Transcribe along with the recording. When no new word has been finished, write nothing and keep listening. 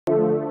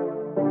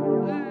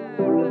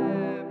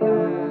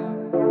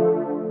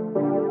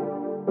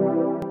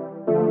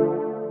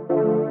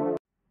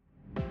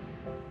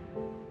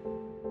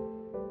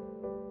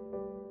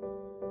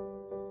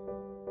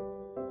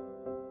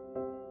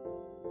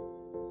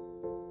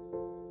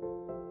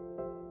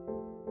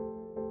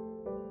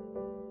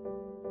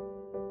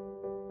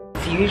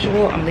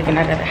usual, I'm leaving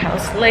out of the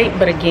house late,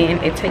 but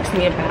again, it takes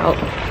me about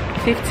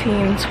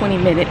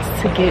 15-20 minutes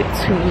to get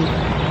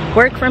to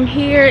work from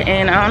here.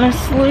 And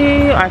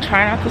honestly, I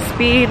try not to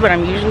speed, but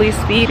I'm usually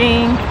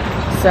speeding,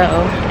 so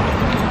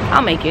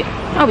I'll make it.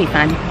 I'll be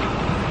fine.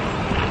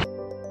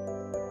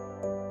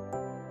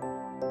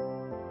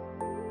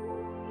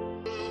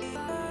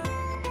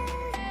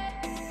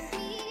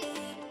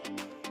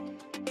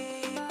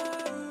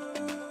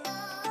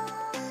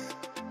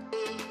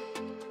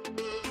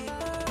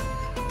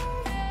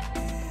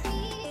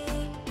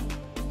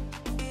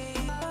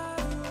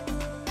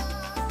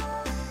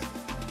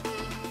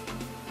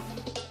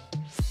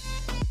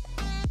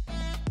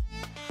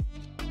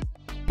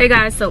 Hey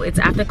guys, so it's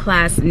after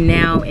class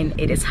now and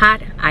it is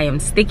hot. I am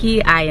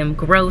sticky, I am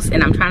gross,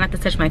 and I'm trying not to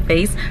touch my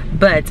face,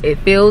 but it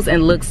feels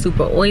and looks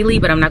super oily,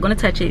 but I'm not gonna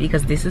touch it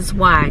because this is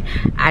why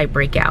I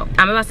break out.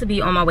 I'm about to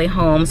be on my way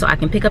home so I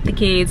can pick up the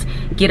kids,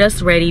 get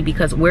us ready,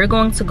 because we're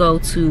going to go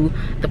to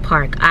the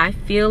park. I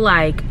feel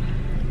like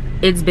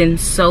it's been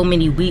so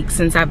many weeks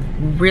since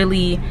I've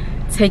really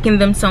taken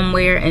them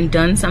somewhere and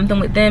done something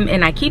with them,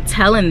 and I keep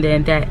telling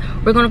them that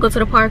we're gonna go to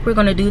the park, we're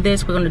gonna do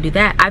this, we're gonna do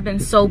that. I've been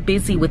so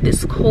busy with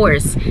this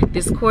course.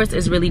 This course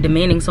is really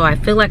demanding, so I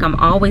feel like I'm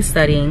always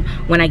studying.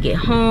 When I get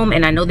home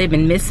and I know they've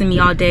been missing me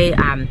all day,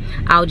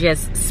 I'll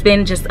just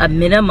spend just a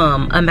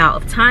minimum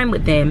amount of time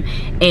with them,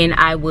 and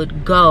I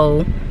would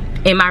go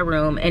in my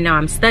room, and now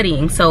I'm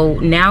studying. So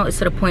now it's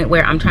to the point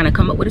where I'm trying to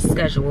come up with a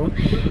schedule,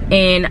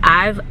 and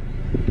I've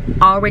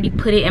already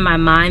put it in my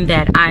mind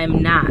that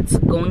I'm not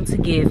going to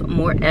give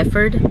more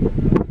effort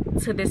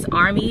to this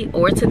army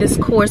or to this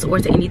course or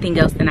to anything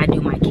else than I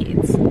do my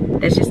kids.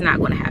 That's just not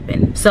going to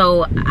happen.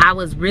 So I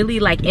was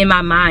really like in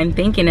my mind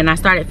thinking, and I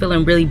started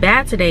feeling really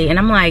bad today, and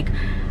I'm like,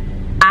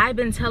 I've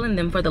been telling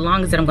them for the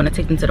longest that I'm going to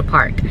take them to the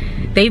park.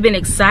 They've been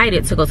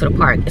excited to go to the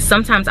park.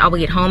 Sometimes I will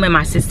get home and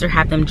my sister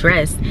have them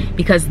dressed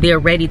because they're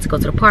ready to go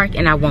to the park,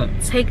 and I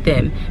won't take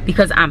them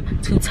because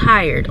I'm too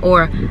tired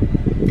or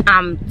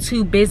I'm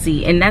too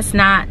busy, and that's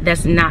not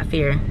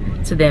fair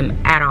to them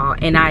at all.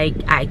 And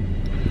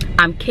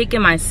I'm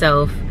kicking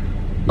myself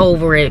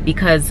over it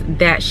because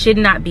that should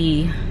not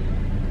be,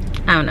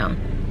 I don't know.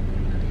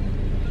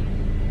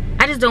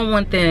 I just don't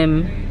want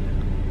them,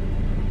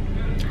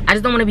 I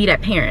just don't want to be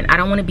that parent. I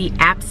don't want to be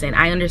absent.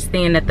 I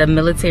understand that the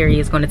military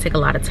is going to take a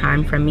lot of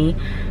time from me,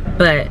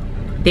 but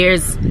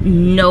there's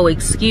no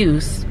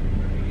excuse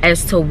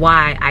as to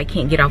why I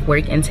can't get off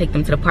work and take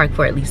them to the park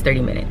for at least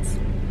 30 minutes.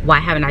 Why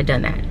haven't I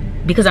done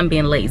that? Because I'm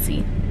being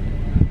lazy.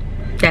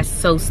 That's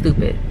so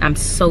stupid. I'm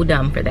so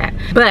dumb for that.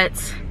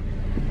 But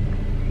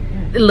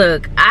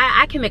look,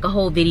 I can make a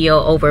whole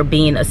video over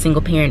being a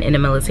single parent in the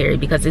military,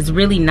 because it's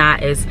really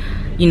not as,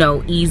 you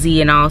know,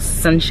 easy and all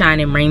sunshine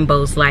and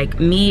rainbows like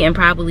me and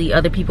probably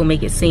other people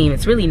make it seem.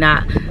 It's really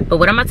not. But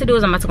what I'm about to do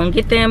is I'm about to go and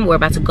get them. We're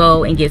about to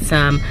go and get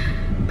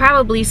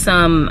probably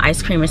some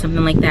ice cream or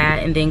something like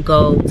that, and then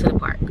go to the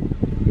park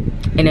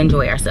and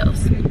enjoy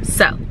ourselves.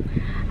 So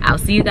I'll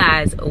see you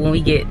guys when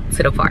we get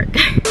to the park.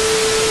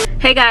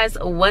 Hey guys,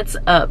 what's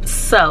up?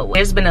 So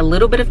there's been a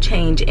little bit of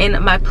change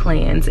in my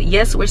plans.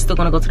 Yes, we're still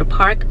gonna go to the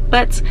park,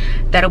 but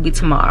that'll be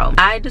tomorrow.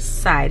 I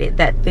decided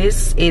that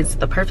this is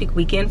the perfect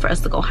weekend for us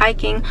to go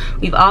hiking.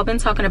 We've all been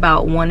talking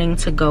about wanting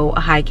to go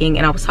hiking,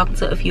 and I was talking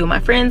to a few of my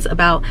friends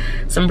about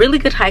some really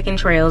good hiking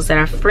trails that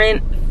are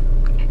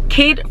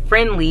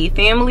kid-friendly,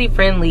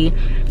 family-friendly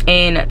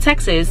in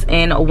Texas,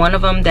 and one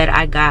of them that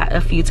I got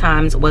a few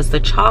times was the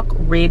Chalk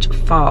Ridge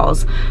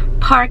Falls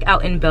Park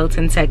out in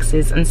Belton,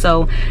 Texas. And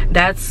so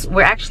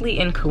we're actually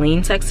in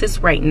Killeen, Texas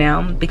right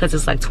now, because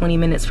it's like 20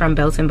 minutes from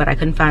Belton, but I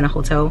couldn't find a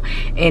hotel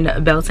in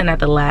Belton at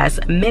the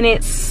last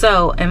minute.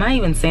 So am I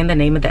even saying the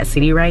name of that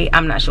city right?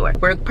 I'm not sure.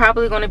 We're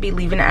probably going to be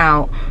leaving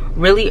out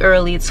really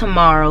early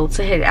tomorrow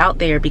to head out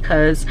there,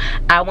 because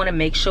I want to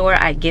make sure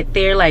I get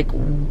there like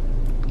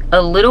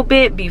a little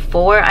bit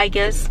before, I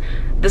guess,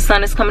 the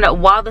sun is coming up,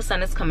 while the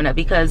sun is coming up,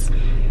 because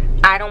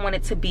I don't want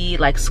it to be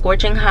like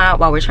scorching hot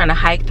while we're trying to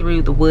hike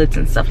through the woods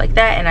and stuff like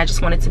that. And I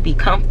just want it to be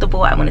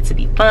comfortable. I want it to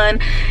be fun.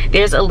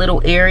 There's a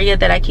little area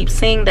that I keep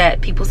seeing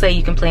that people say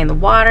you can play in the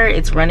water.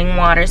 It's running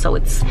water, so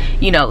it's,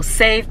 you know,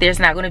 safe. There's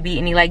not going to be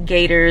any like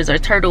gators or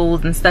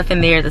turtles and stuff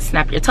in there to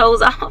snap your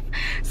toes off.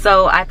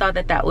 So I thought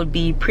that that would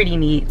be pretty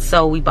neat.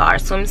 So we bought our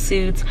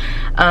swimsuits,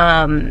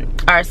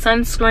 our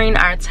sunscreen,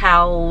 our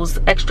towels,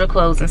 extra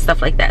clothes and stuff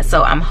like that.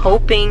 So I'm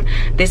hoping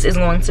this is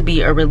going to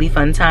be a really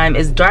fun time.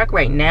 It's dark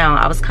right now.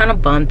 I was kind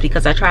of bummed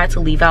because I tried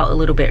to leave out a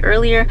little bit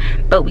earlier,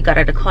 but we got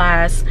out of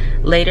class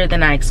later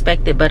than I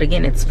expected. But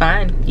again, it's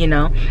fine, you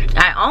know.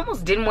 I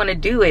almost didn't want to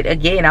do it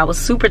again. I was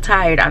super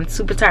tired. I'm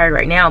super tired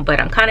right now,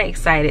 but I'm kind of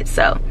excited.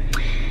 So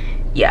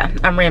yeah,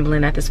 I'm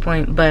rambling at this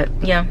point, but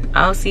yeah,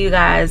 I'll see you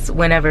guys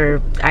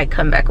whenever I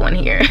come back on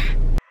here.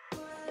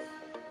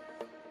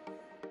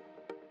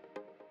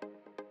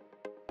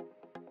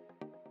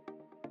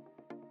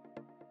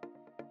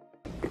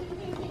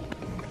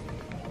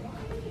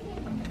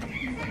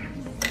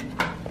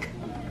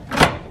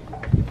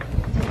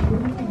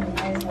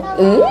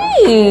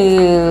 Ooh.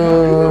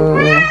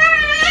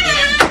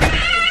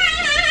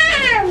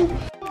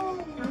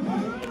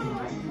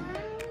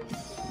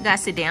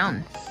 gotta sit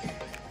down.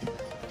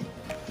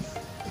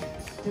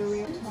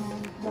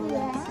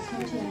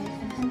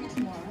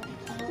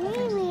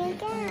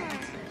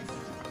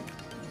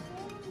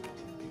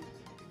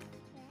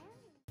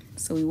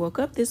 So we woke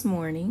up this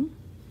morning.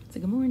 So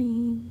good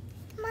morning.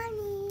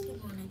 Morning.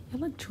 Good morning. I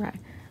look dry.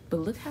 But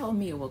look how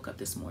Amia woke up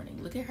this morning.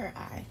 Look at her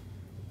eye.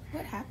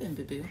 What happened,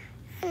 boo-boo?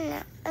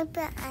 I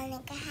bit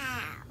on a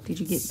house. Did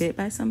you get bit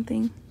by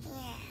something?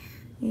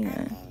 Yeah.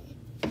 Yeah.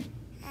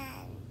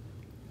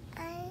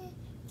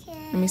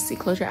 Let me see.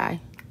 Close your eye.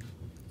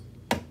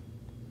 I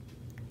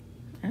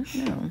don't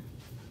know.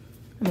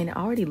 I mean, it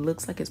already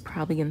looks like it's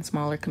probably getting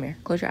smaller. Come here.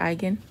 Close your eye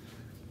again.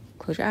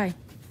 Close your eye.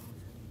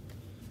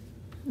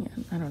 Yeah,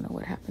 I don't know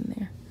what happened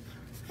there.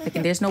 Like,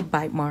 there's no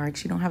bite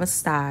marks. You don't have a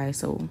sty,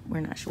 so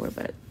we're not sure,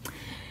 but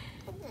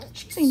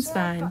she seems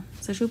fine.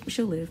 So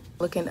she'll live.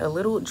 Looking a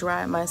little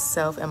dry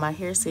myself, and my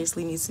hair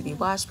seriously needs to be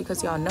washed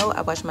because y'all know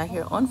I wash my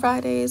hair on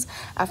Fridays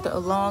after a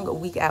long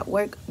week at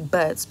work.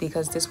 But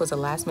because this was a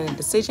last-minute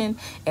decision,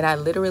 and I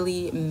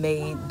literally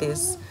made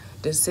this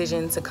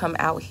decision to come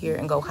out here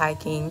and go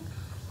hiking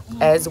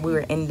as we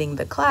were ending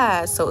the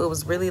class, so it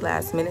was really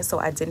last minute, so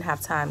I didn't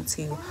have time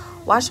to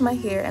wash my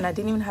hair, and I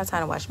didn't even have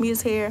time to wash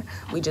Mia's hair.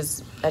 I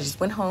just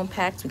went home,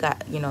 packed, we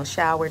got, you know,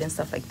 showered and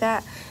stuff like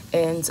that,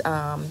 and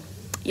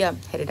yeah,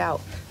 headed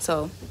out.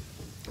 So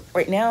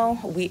right now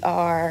we're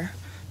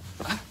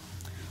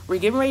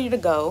getting ready to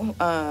go.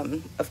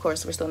 Of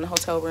course, we're still in the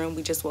hotel room.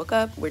 We just woke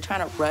up. We're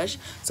trying to rush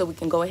so we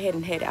can go ahead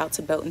and head out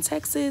to Belton,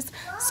 Texas,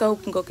 so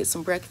we can go get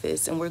some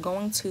breakfast. And we're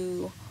going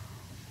to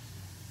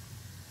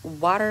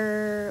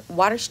Water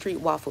Street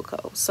Waffle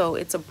Co. So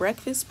it's a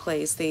breakfast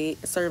place. They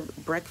serve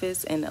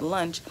breakfast and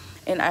lunch,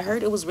 and I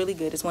heard it was really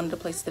good. It's one of the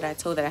places that I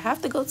told that I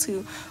have to go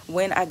to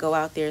when I go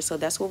out there. So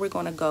that's where we're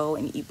going to go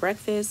and eat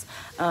breakfast.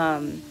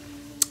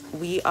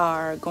 We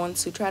are going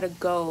to try to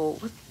go.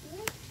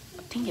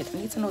 Dang it, I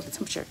need to know the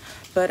temperature.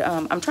 But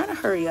I'm trying to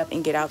hurry up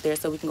and get out there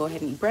so we can go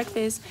ahead and eat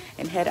breakfast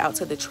and head out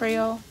to the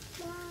trail.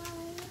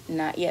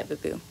 Not yet,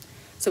 boo-boo.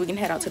 So we can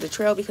head out to the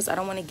trail because I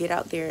don't want to get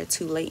out there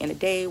too late in the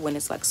day when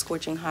it's like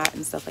scorching hot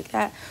and stuff like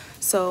that.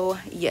 So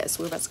yes,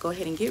 we're about to go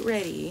ahead and get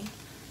ready.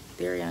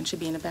 Dariyon should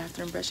be in the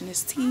bathroom brushing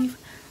his teeth,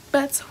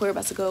 but we're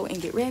about to go and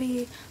get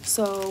ready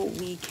so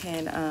we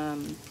can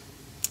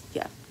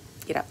yeah,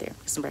 get out there,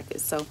 get some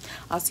breakfast. So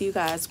I'll see you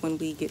guys when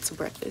we get to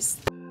breakfast.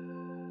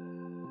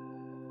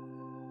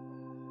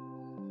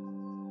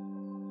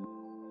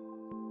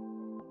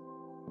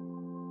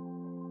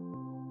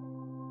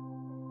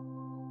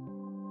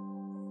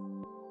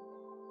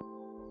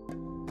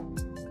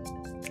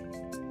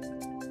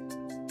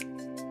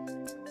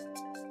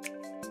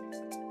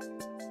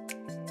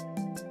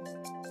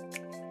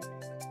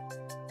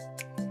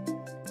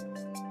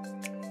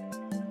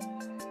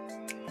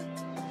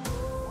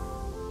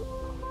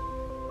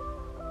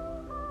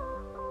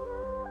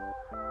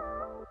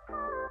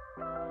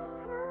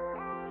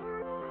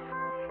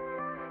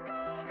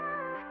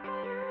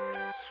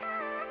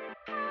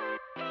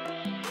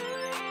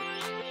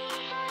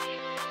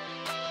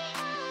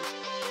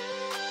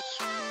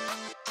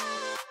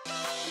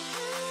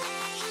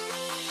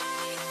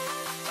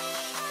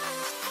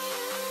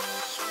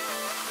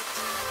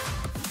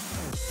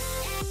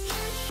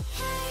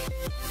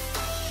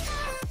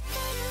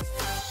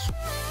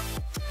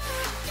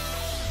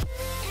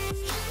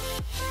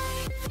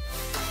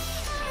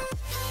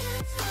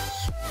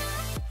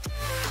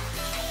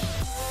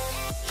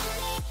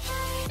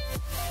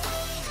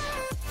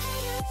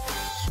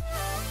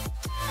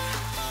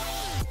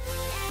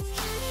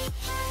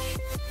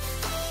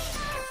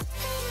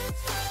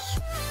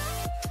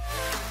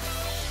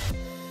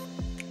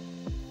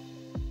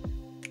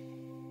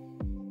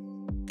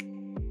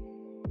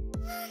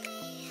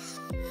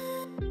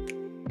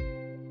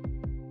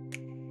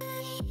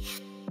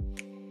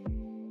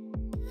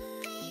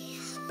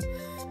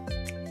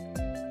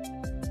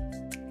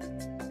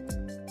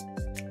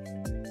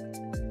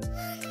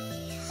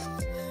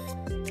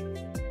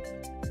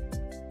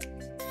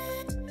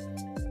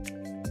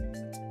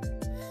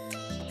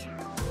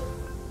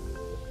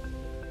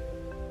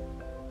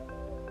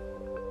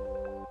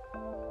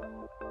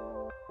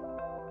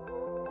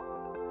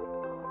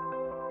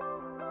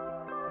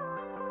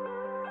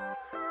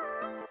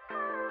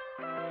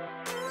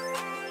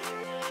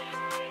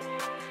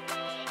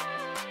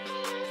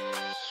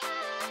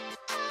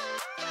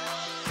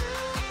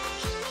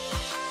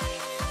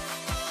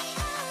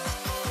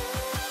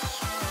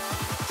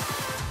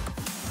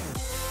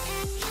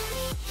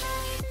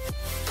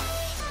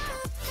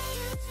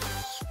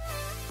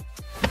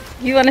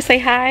 You want to say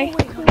hi?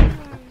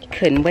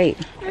 Couldn't wait.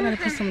 I'm gonna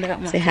put some of that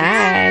on. Say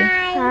hi.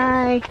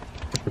 Hi.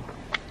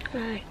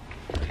 Hi.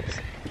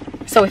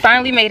 So we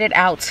finally made it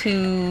out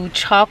to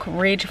Chalk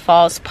Ridge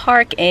Falls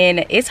Park,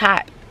 and it's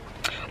hot.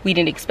 We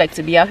didn't expect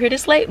to be out here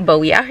this late, but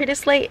we out here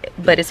this late,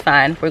 but it's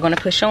fine. We're gonna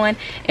push on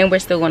and we're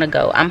still gonna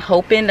go. I'm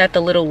hoping that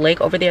the little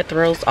lake over there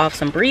throws off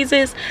some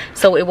breezes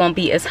so it won't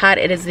be as hot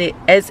as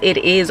it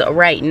is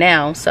right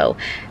now. So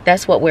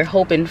that's what we're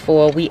hoping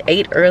for. We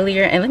ate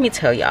earlier, and let me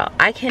tell y'all,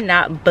 I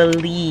cannot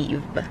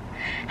believe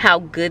how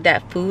good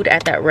that food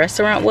at that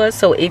restaurant was.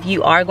 So if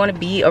you are going to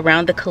be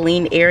around the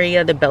Killeen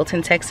area, the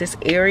Belton, Texas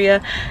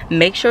area,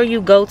 make sure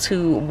you go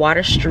to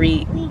Water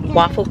Street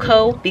Waffle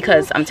Co.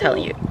 because I'm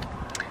telling you,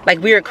 like,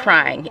 we were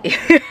crying.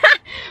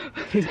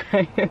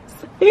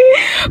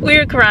 We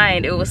were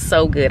crying. It was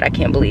so good. I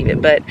can't believe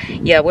it. But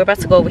yeah, we're about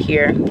to go over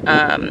here,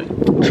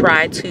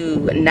 try to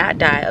not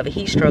die of a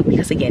heat stroke,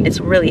 because again, it's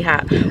really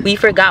hot. We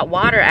forgot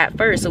water at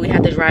first, so we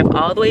had to drive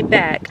all the way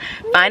back,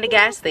 find a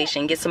gas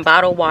station, get some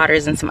bottled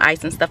waters and some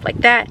ice and stuff like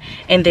that,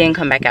 and then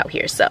come back out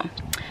here. So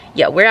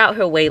yeah, we're out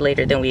here way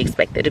later than we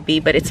expected to be,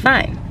 but it's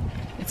fine.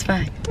 It's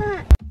fine.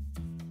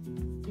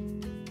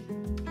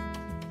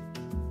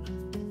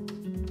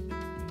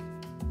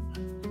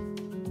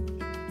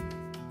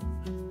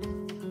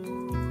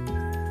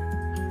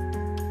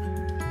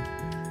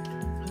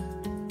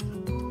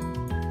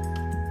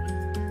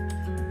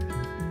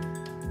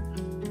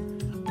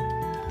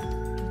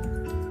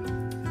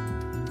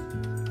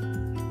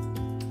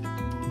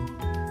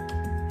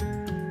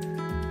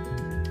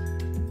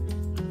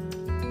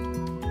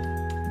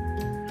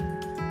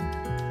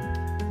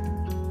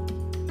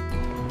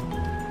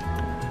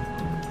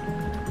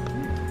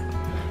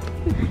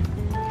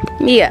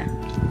 Mia,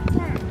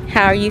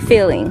 how are you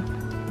feeling?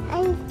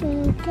 I'm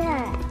feeling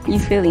good. You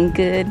feeling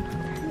good?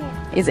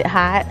 Yeah. Is it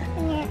hot?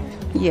 Yeah.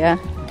 Yeah.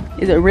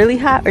 Is it really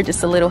hot or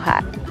just a little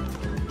hot?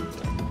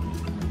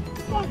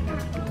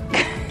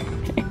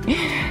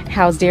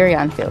 How's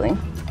Dariyon feeling?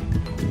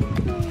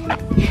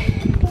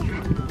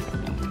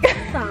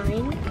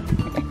 Fine.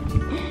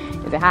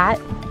 Is it hot?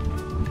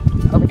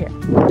 Over here.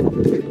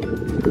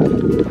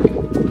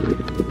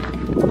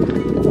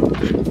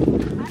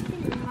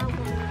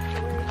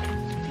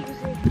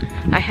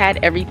 I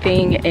had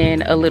everything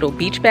in a little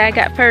beach bag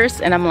at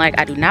first, and I'm like,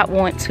 I do not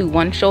want to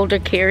one shoulder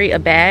carry a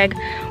bag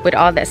with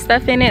all that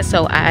stuff in it,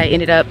 so I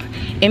ended up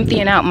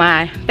emptying out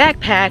my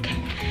backpack,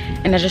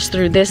 and I just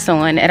threw this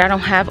on. And I don't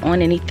have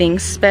on anything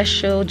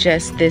special,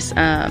 just this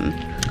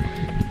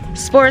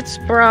sports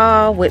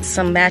bra with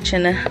some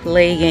matching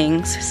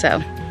leggings.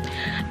 So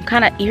I'm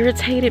kind of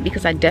irritated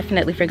because I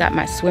definitely forgot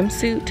my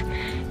swimsuit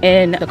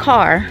in the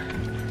car,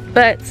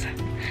 but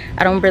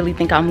I don't really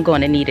think I'm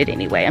going to need it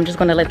anyway. I'm just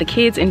going to let the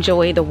kids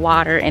enjoy the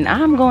water, and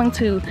I'm going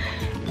to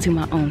do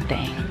my own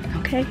thing,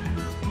 okay?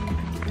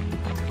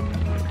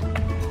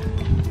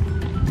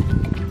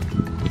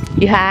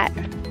 You hot?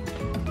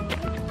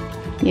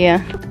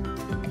 Yeah.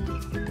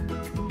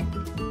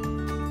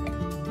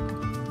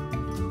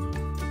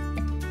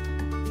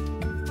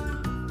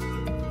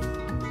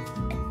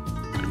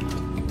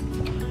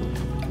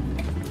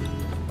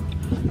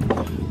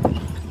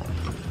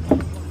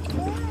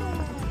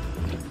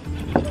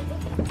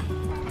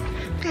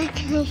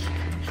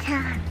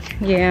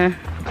 Yeah.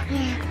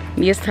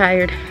 Mia's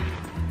tired.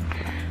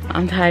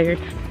 I'm tired.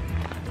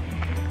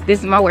 This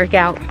is my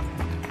workout.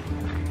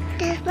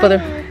 For the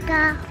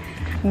workout.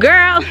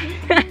 Girl,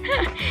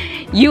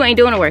 you ain't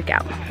doing a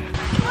workout.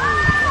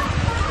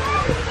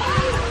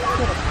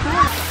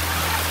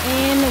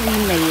 And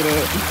we made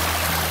it.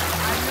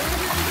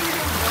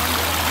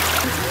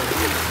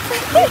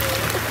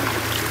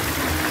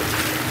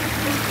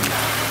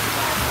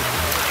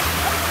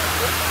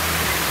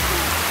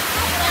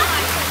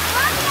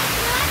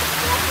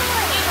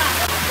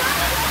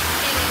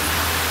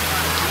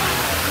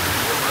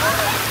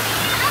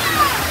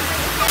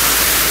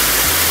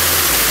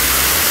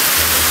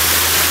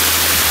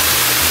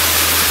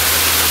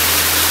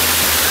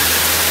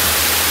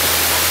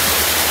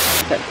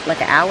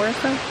 Like an hour or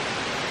so.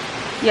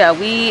 Yeah,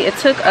 it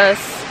took us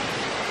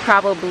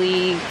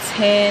probably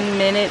 10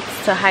 minutes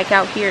to hike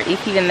out here,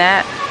 if even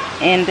that.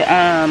 And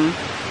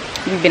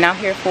we've been out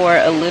here for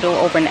a little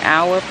over an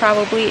hour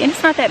probably, and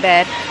it's not that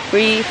bad.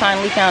 We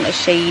finally found a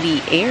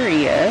shady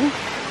area,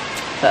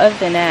 but other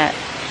than that,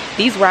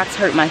 these rocks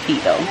hurt my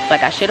feet though.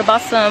 Like, I should have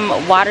bought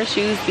some water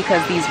shoes,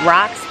 because these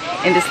rocks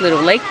in this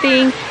little lake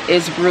thing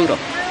is brutal.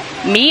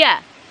 Mia,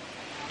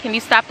 can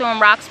you stop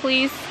throwing rocks,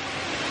 please?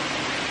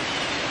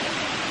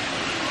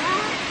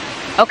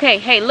 Okay,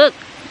 hey, look,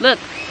 look.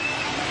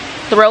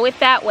 Throw it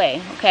that way,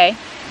 okay?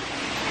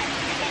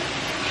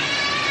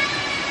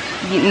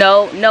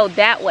 No,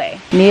 that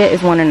way. Mia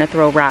is wanting to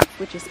throw rocks,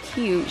 which is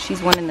cute.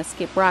 She's wanting to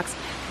skip rocks.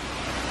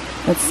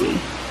 Let's see.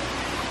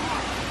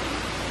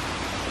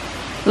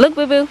 Look,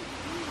 boo-boo.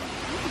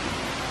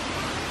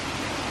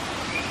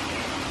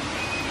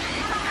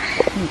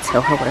 Let me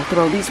tell her where to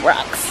throw these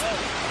rocks.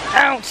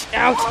 Ouch,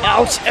 ouch,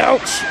 ouch,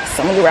 ouch.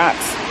 So many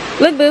rocks.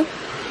 Look, boo.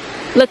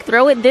 Look,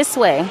 throw it this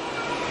way.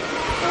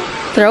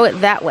 Throw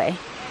it that way,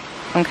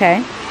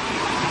 okay?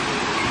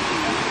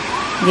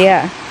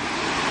 Yeah,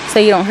 so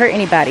you don't hurt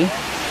anybody.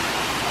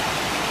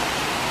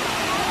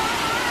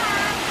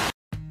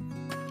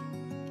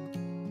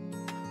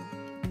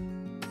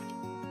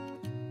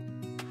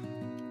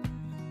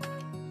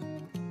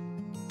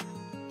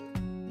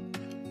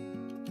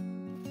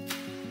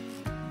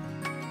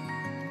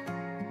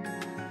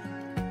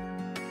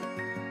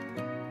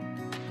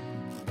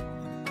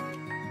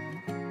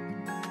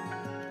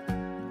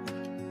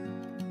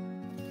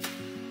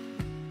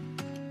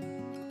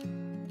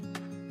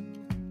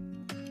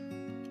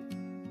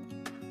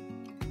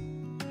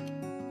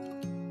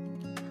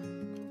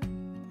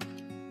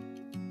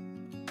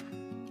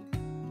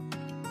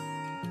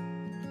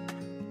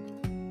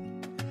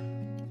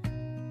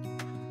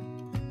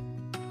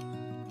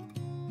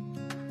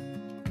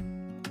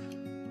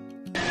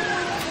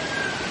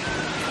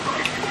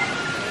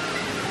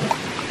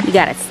 You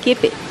gotta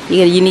skip it.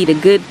 You need a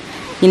good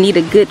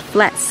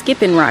flat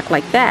skipping rock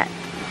like that.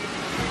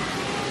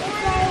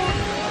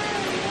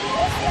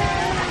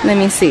 Let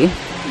me see.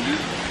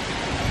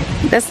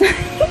 That's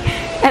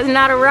that's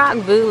not a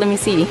rock, boo. Let me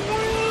see.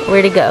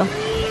 Where'd it go?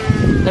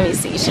 Let me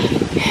see.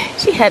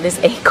 She had this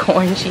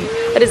acorn.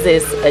 What is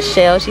this? A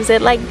shell? She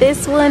said like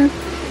this one.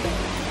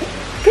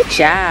 Good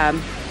job.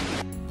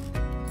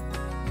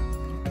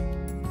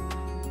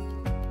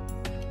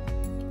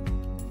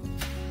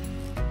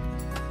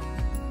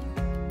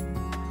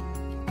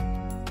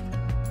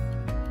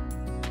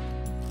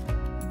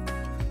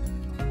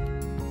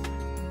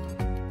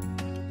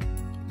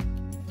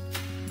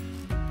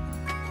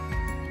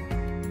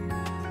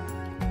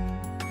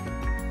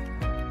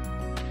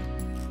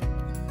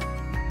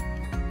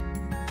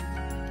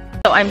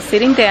 So I'm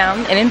sitting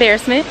down in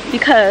embarrassment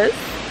because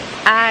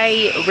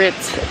I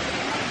ripped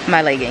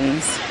my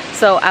leggings.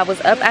 So I was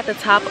up at the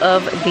top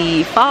of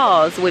the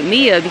falls with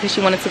Mia because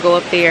she wanted to go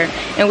up there,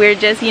 and we were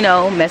just, you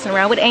know, messing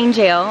around with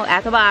Angel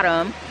at the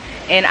bottom.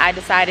 And I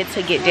decided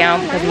to get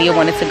down because Mia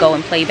wanted to go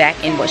and play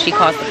back in what she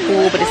calls the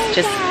pool, but it's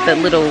just the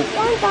little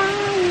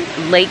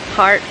lake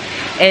part.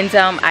 And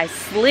I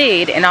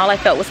slid, and all I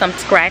felt was some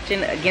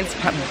scratching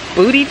against my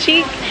booty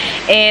cheek.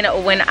 And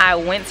when I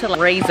went to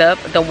raise up,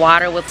 the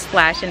water was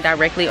splashing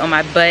directly on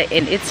my butt,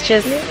 and it's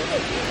a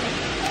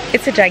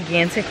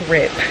gigantic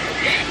rip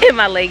in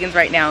my leggings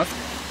right now.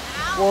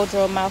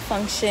 Wardrobe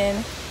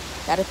malfunction.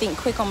 Gotta think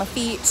quick on my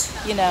feet.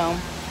 You know,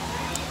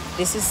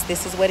 this is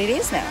what it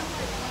is now.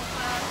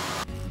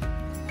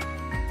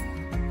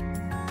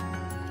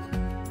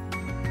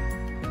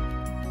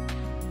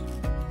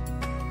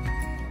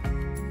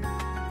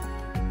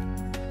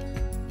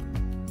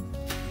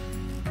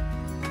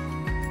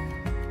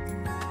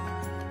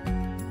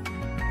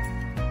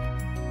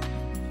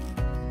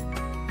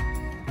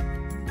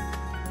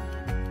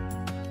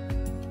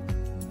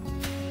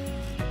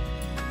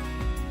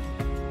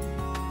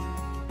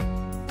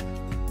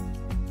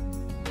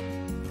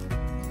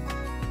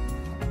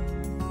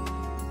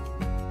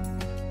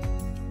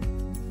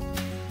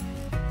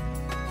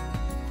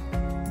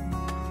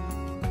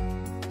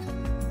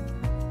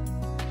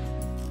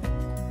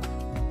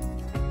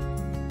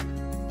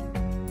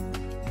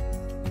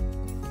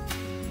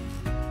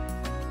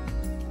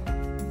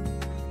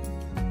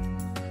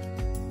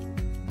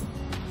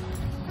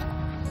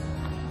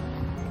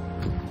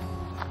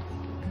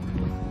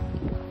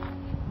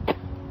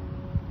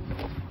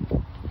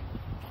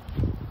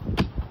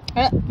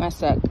 I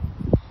suck.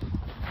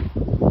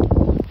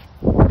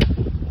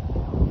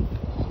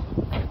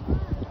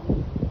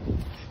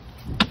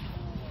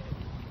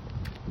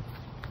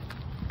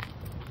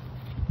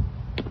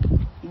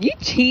 You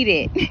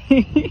cheated.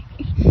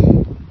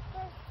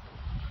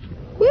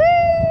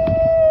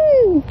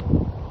 Woo!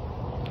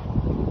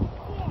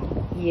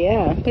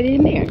 Yeah, put it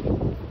in there.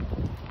 Woo!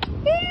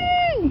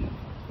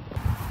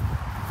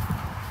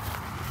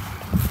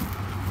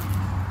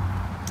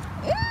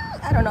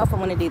 I don't know if I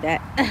want to do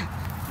that.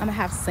 I'm gonna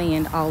have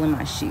sand all in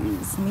my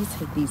shoes. Let me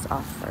take these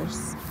off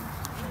first.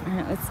 All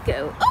right, let's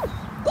go.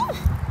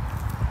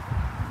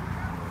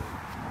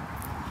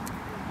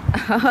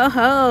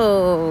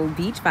 Oh,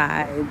 beach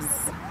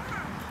vibes.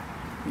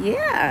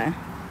 Yeah.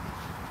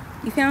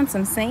 You found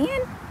some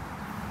sand?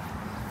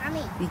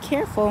 Mommy. Be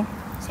careful.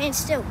 Stand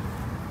still.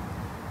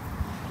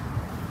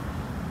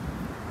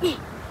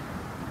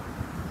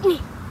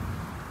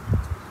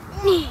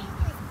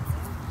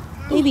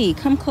 Baby,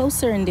 come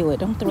closer and do it.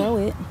 Don't throw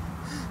it.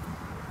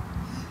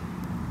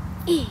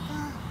 You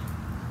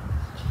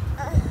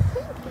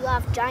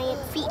have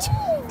giant feet.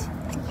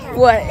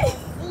 What?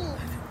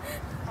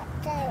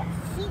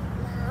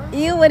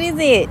 Ew, what is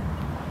it?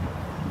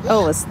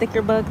 Oh, a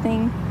sticker bug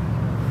thing?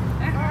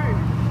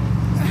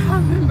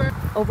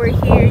 Over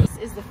here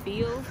is the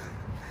field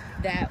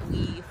that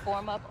we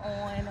form up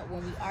on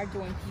when we are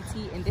doing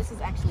PT, and this is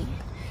actually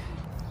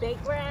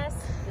fake grass.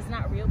 It's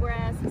not real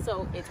grass,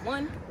 so it's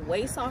one,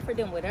 way softer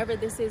than whatever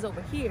this is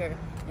over here,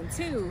 and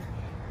two,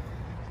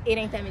 it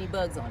ain't that many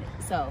bugs on it,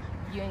 so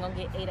you ain't gonna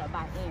get ate up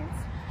by ants.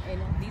 And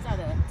these are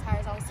the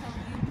tires I was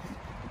telling you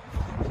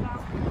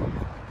about.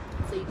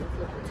 So you can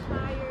flip the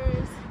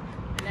tires,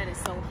 and that is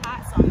so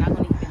hot, so I'm not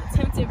gonna even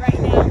attempt it right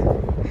now.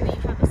 And then you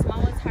have the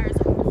smaller tires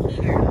over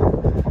here,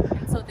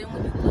 and so then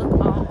when you look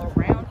all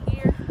around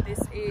here, this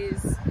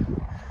is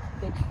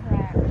the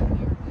track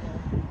area.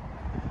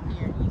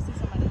 Here, you see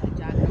somebody like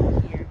jogging over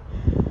here.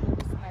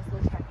 This is a nice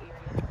little track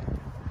area.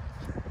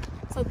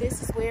 So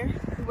this is where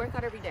we work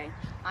out every day.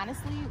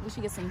 Honestly, we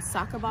should get some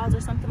soccer balls or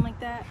something like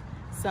that,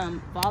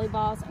 some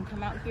volleyballs, and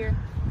come out here.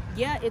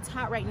 Yeah, it's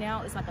hot right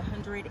now. It's like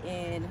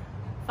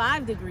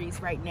 105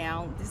 degrees right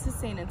now. This is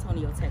San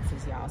Antonio,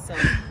 Texas, y'all. So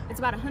it's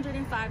about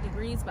 105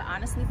 degrees, but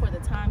honestly, for the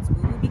times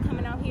we will be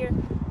coming out here,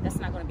 that's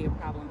not going to be a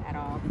problem at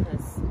all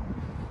because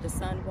the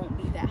sun won't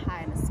be that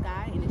high in the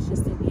sky, and it should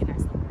still be a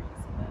nice little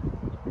breeze. But,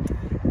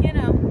 you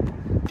know.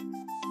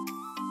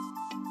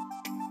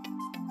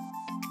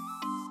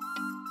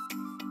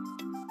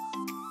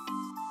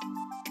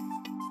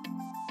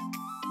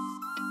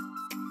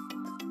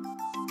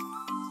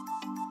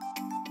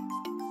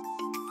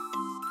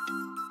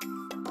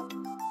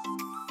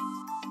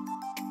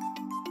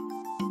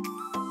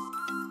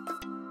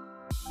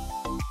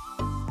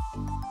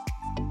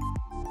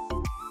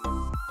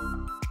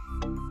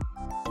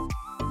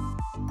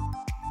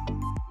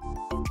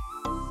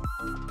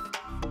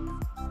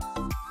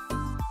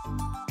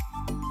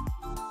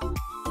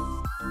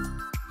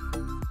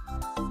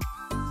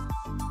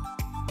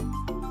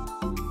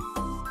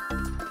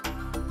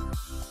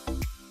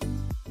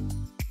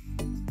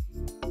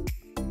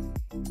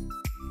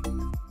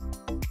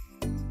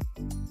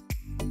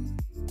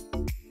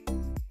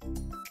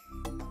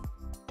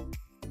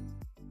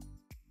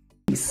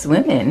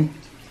 swimming.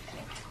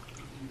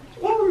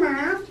 Look,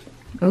 Mom.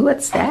 Ooh,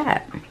 what's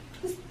that?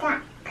 It's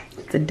duck.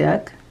 It's a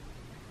duck?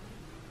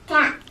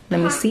 Duck. Let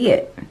me see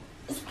it.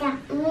 It's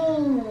got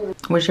me.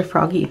 Where's your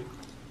froggy?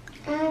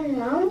 I don't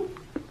know.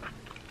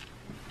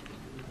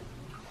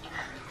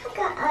 I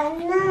got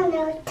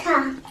another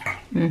duck.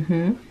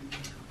 Mm-hmm.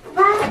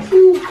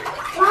 Rocky.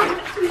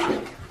 Rocky.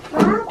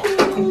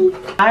 Rocky.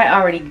 I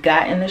already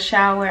got in the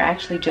shower. I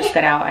actually just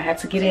got out. I had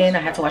to get in. I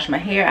had to wash my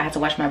hair. I had to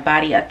wash my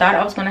body. I thought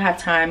I was going to have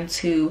time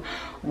to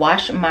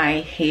wash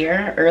my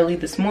hair early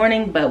this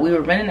morning, but we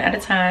were running out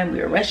of time. We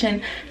were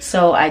rushing,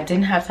 so I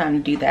didn't have time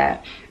to do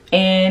that.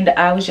 And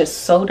I was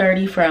just so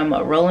dirty from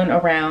rolling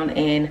around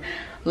in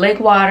lake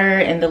water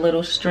in the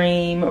little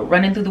stream,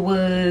 running through the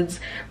woods,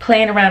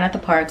 playing around at the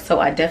park. So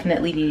I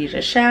definitely needed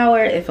a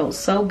shower. It felt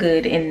so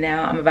good. And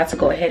now I'm about to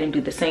go ahead and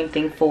do the same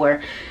thing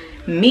for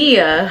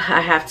Mia.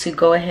 I have to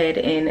go ahead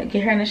and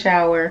get her in the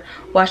shower,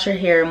 wash her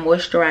hair,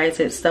 moisturize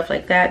it, stuff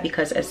like that,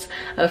 because as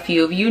a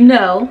few of you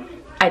know,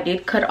 I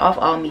did cut off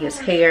all Mia's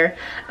hair.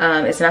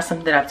 It's not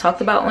something that I've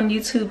talked about on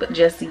YouTube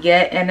just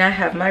yet, and I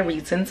have my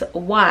reasons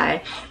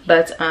why.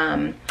 But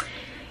I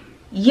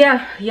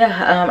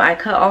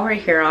cut all her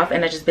hair off,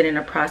 and I've just been in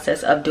a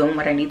process of doing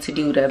what I need to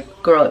do to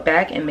grow it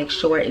back and make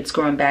sure it's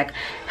growing back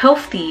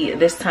healthy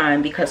this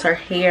time, because her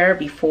hair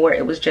before,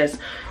 it was just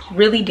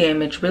really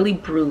damaged, really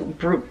brittle,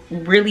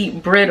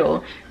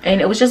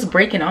 and it was just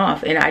breaking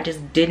off, and I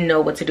just didn't know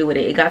what to do with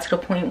it. It got to the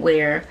point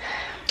where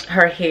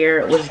her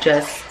hair was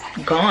just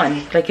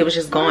gone. Like, it was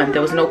just gone.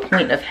 There was no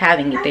point of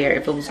having it there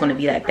if it was going to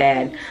be that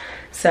bad.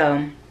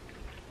 So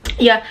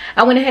yeah,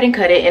 I went ahead and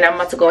cut it, and I'm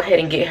about to go ahead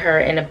and get her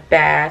in a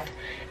bath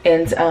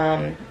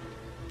and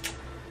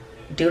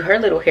do her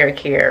little hair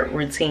care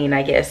routine,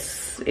 I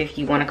guess, if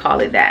you want to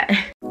call it that.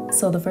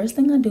 So the first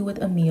thing I do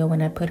with Amia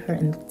when I put her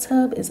in the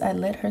tub is I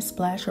let her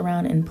splash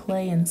around and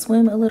play and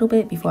swim a little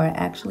bit before I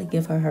actually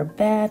give her her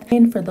bath.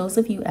 And for those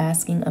of you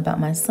asking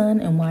about my son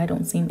and why I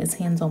don't seem as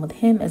hands-on with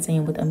him as I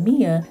am with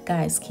Amia,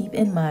 guys, keep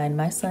in mind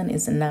my son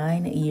is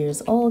 9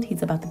 years old.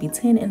 He's about to be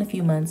 10 in a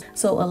few months.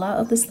 So a lot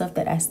of the stuff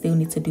that I still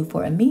need to do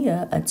for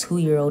Amia, a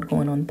 2-year-old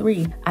going on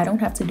 3, I don't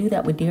have to do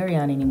that with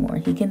Dariyon anymore.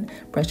 He can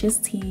brush his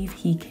teeth,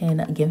 he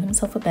can give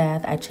himself a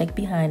bath. I check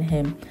behind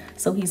him,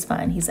 so he's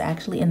fine. He's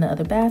actually in the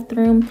other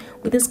bathroom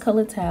with his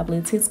colored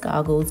tablets, his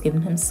goggles,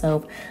 giving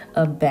himself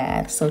a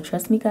bath. So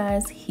trust me,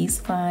 guys, he's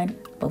fine.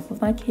 Both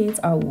of my kids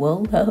are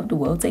well loved,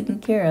 well taken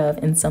care of,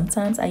 and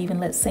sometimes I even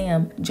let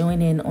Sam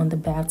join in on the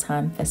bath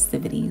time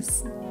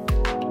festivities.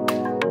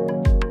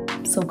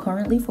 So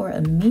currently for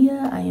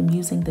Amia, I am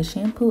using the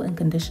shampoo and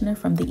conditioner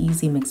from the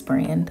Easy Mix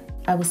brand.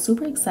 I was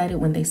super excited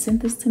when they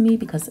sent this to me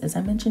because, as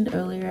I mentioned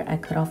earlier, I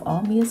cut off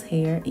all Mia's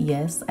hair.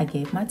 Yes, I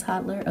gave my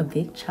toddler a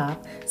big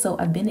chop. So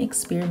I've been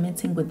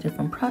experimenting with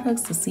different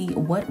products to see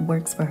what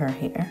works for her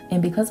hair.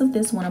 And because of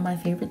this, one of my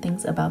favorite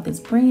things about this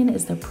brand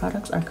is their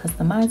products are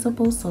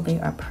customizable, so they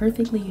are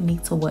perfectly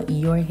unique to what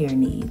your hair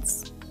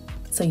needs.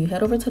 So you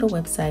head over to the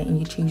website and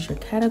you choose your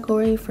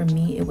category. For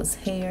me, it was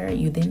hair.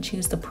 You then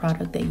choose the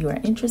product that you are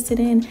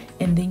interested in,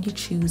 and then you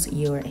choose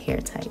your hair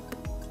type.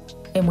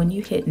 And when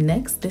you hit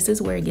next, this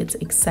is where it gets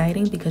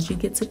exciting because you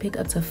get to pick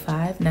up to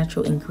 5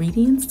 natural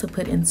ingredients to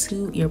put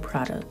into your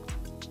product.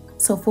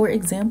 So for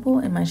example,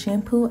 in my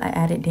shampoo, I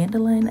added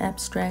dandelion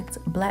abstract,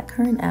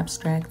 blackcurrant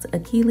abstract,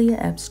 achillea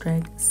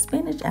abstract,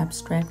 spinach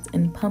abstract,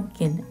 and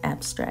pumpkin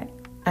abstract.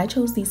 I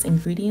chose these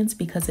ingredients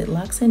because it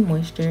locks in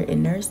moisture, it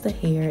nourishes the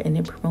hair, and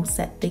it promotes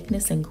that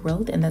thickness and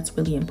growth, and that's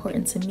really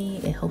important to me.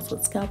 It helps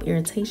with scalp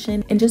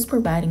irritation and just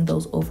providing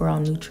those overall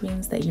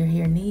nutrients that your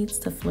hair needs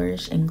to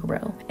flourish and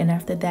grow. And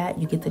after that,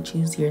 you get to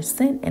choose your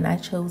scent, and I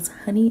chose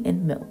honey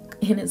and milk,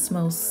 and it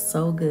smells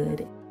so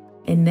good.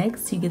 And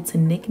next, you get to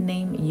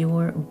nickname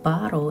your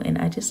bottle, and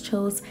I just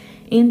chose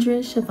Andrea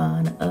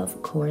Siobhan,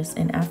 of course.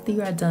 And after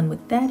you are done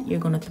with that,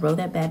 you're going to throw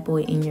that bad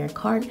boy in your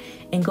cart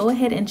and go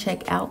ahead and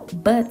check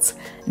out, but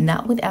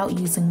not without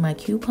using my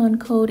coupon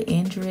code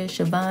Andrea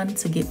Siobhan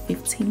to get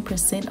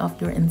 15% off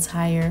your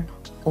entire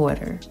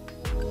order.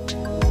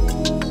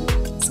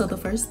 So the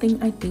first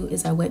thing I do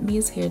is I wet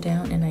Mia's hair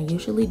down, and I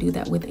usually do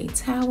that with a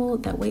towel.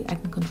 That way I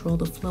can control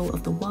the flow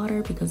of the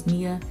water because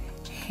Mia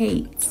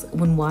hates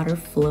when water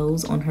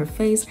flows on her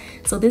face.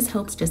 So this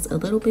helps just a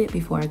little bit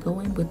before I go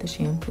in with the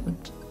shampoo.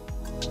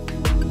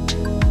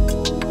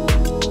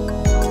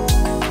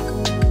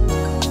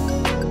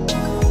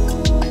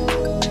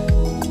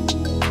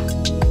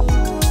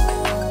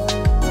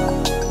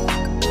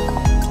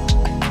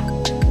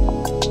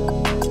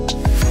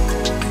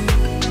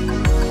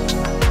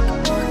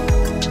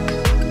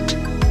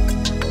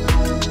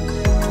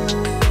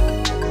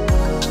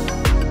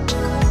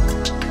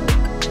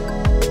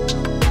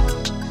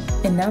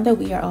 Now that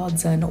we are all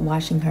done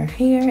washing her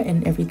hair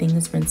and everything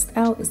is rinsed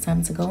out, it's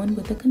time to go in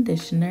with the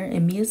conditioner.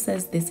 And Mia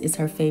says this is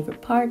her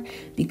favorite part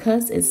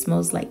because it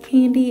smells like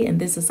candy, and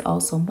this is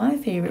also my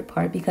favorite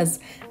part because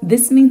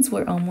this means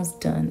we're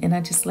almost done. And I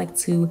just like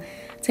to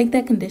take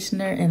that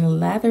conditioner and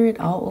lather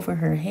it all over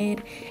her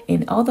head.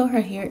 And although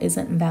her hair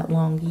isn't that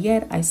long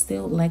yet, I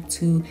still like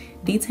to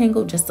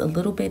detangle just a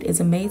little bit. It's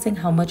amazing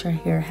how much her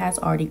hair has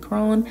already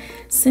grown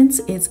since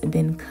it's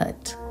been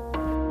cut.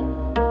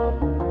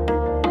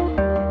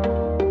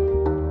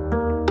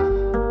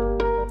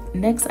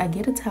 Next, I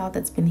get a towel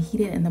that's been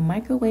heated in the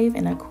microwave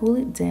and I cool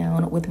it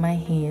down with my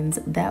hands.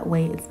 That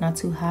way it's not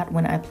too hot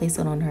when I place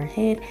it on her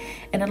head.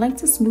 And I like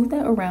to smooth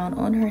that around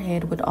on her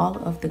head with all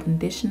of the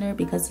conditioner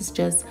because it's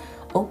just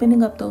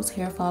opening up those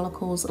hair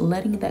follicles,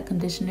 letting that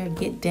conditioner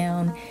get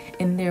down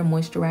in there,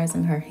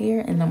 moisturizing her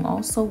hair. And I'm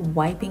also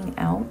wiping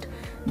out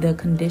the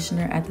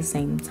conditioner at the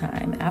same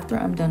time. After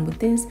I'm done with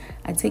this,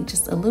 I take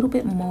just a little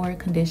bit more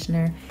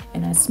conditioner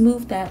and I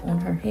smooth that on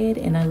her head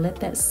and I let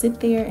that sit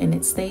there and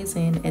it stays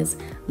in as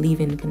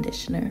leave-in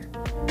conditioner.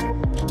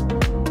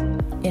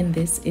 And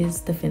this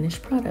is the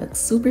finished product.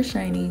 Super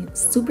shiny,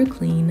 super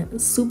clean,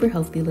 super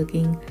healthy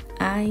looking.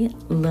 I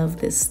love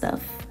this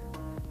stuff.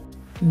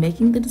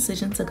 Making the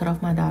decision to cut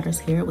off my daughter's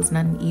hair was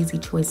not an easy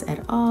choice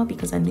at all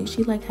because I knew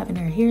she liked having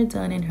her hair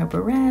done in her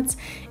barrettes,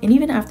 and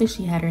even after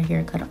she had her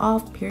hair cut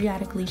off,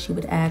 periodically she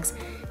would ask,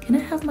 "Can I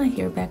have my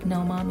hair back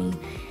now, mommy?"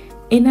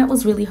 And that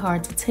was really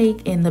hard to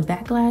take, and the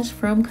backlash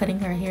from cutting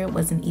her hair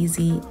wasn't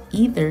easy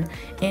either.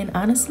 And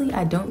honestly,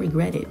 I don't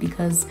regret it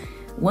because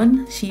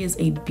one, she is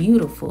a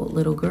beautiful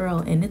little girl,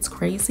 and it's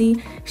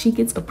crazy. She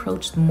gets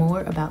approached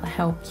more about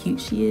how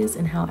cute she is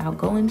and how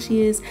outgoing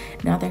she is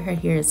now that her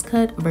hair is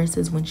cut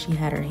versus when she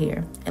had her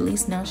hair. At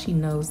least now she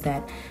knows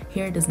that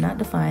hair does not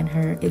define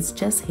her. It's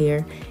just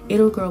hair.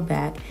 It'll grow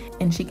back,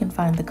 and she can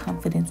find the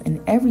confidence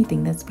in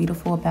everything that's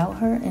beautiful about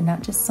her and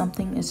not just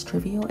something as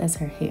trivial as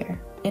her hair.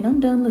 And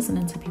I'm done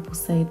listening to people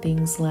say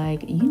things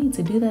like, "You need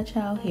to do that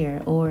child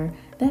hair," or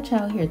 "That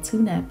child hair too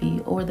nappy,"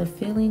 or the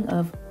feeling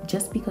of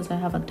just because I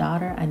have a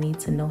daughter, I need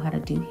to know how to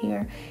do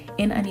hair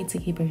and I need to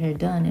keep her hair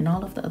done, and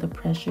all of the other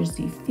pressures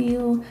you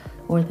feel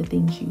or the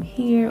things you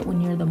hear when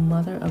you're the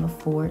mother of a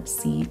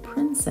 4-seed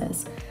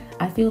princess.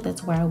 I feel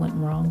that's where I went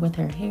wrong with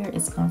her hair.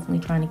 It's constantly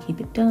trying to keep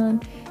it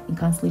done and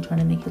constantly trying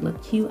to make it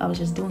look cute. I was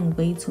just doing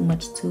way too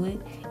much to it,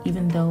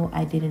 even though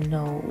I didn't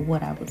know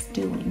what I was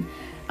doing.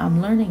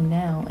 I'm learning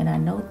now, and I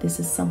know this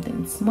is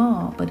something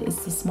small, but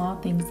it's the small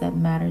things that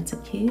matter to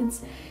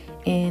kids,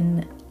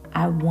 and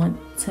I want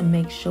to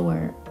make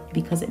sure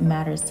because it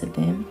matters to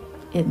them,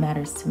 it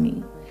matters to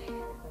me.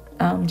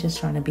 I'm just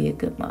trying to be a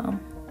good mom.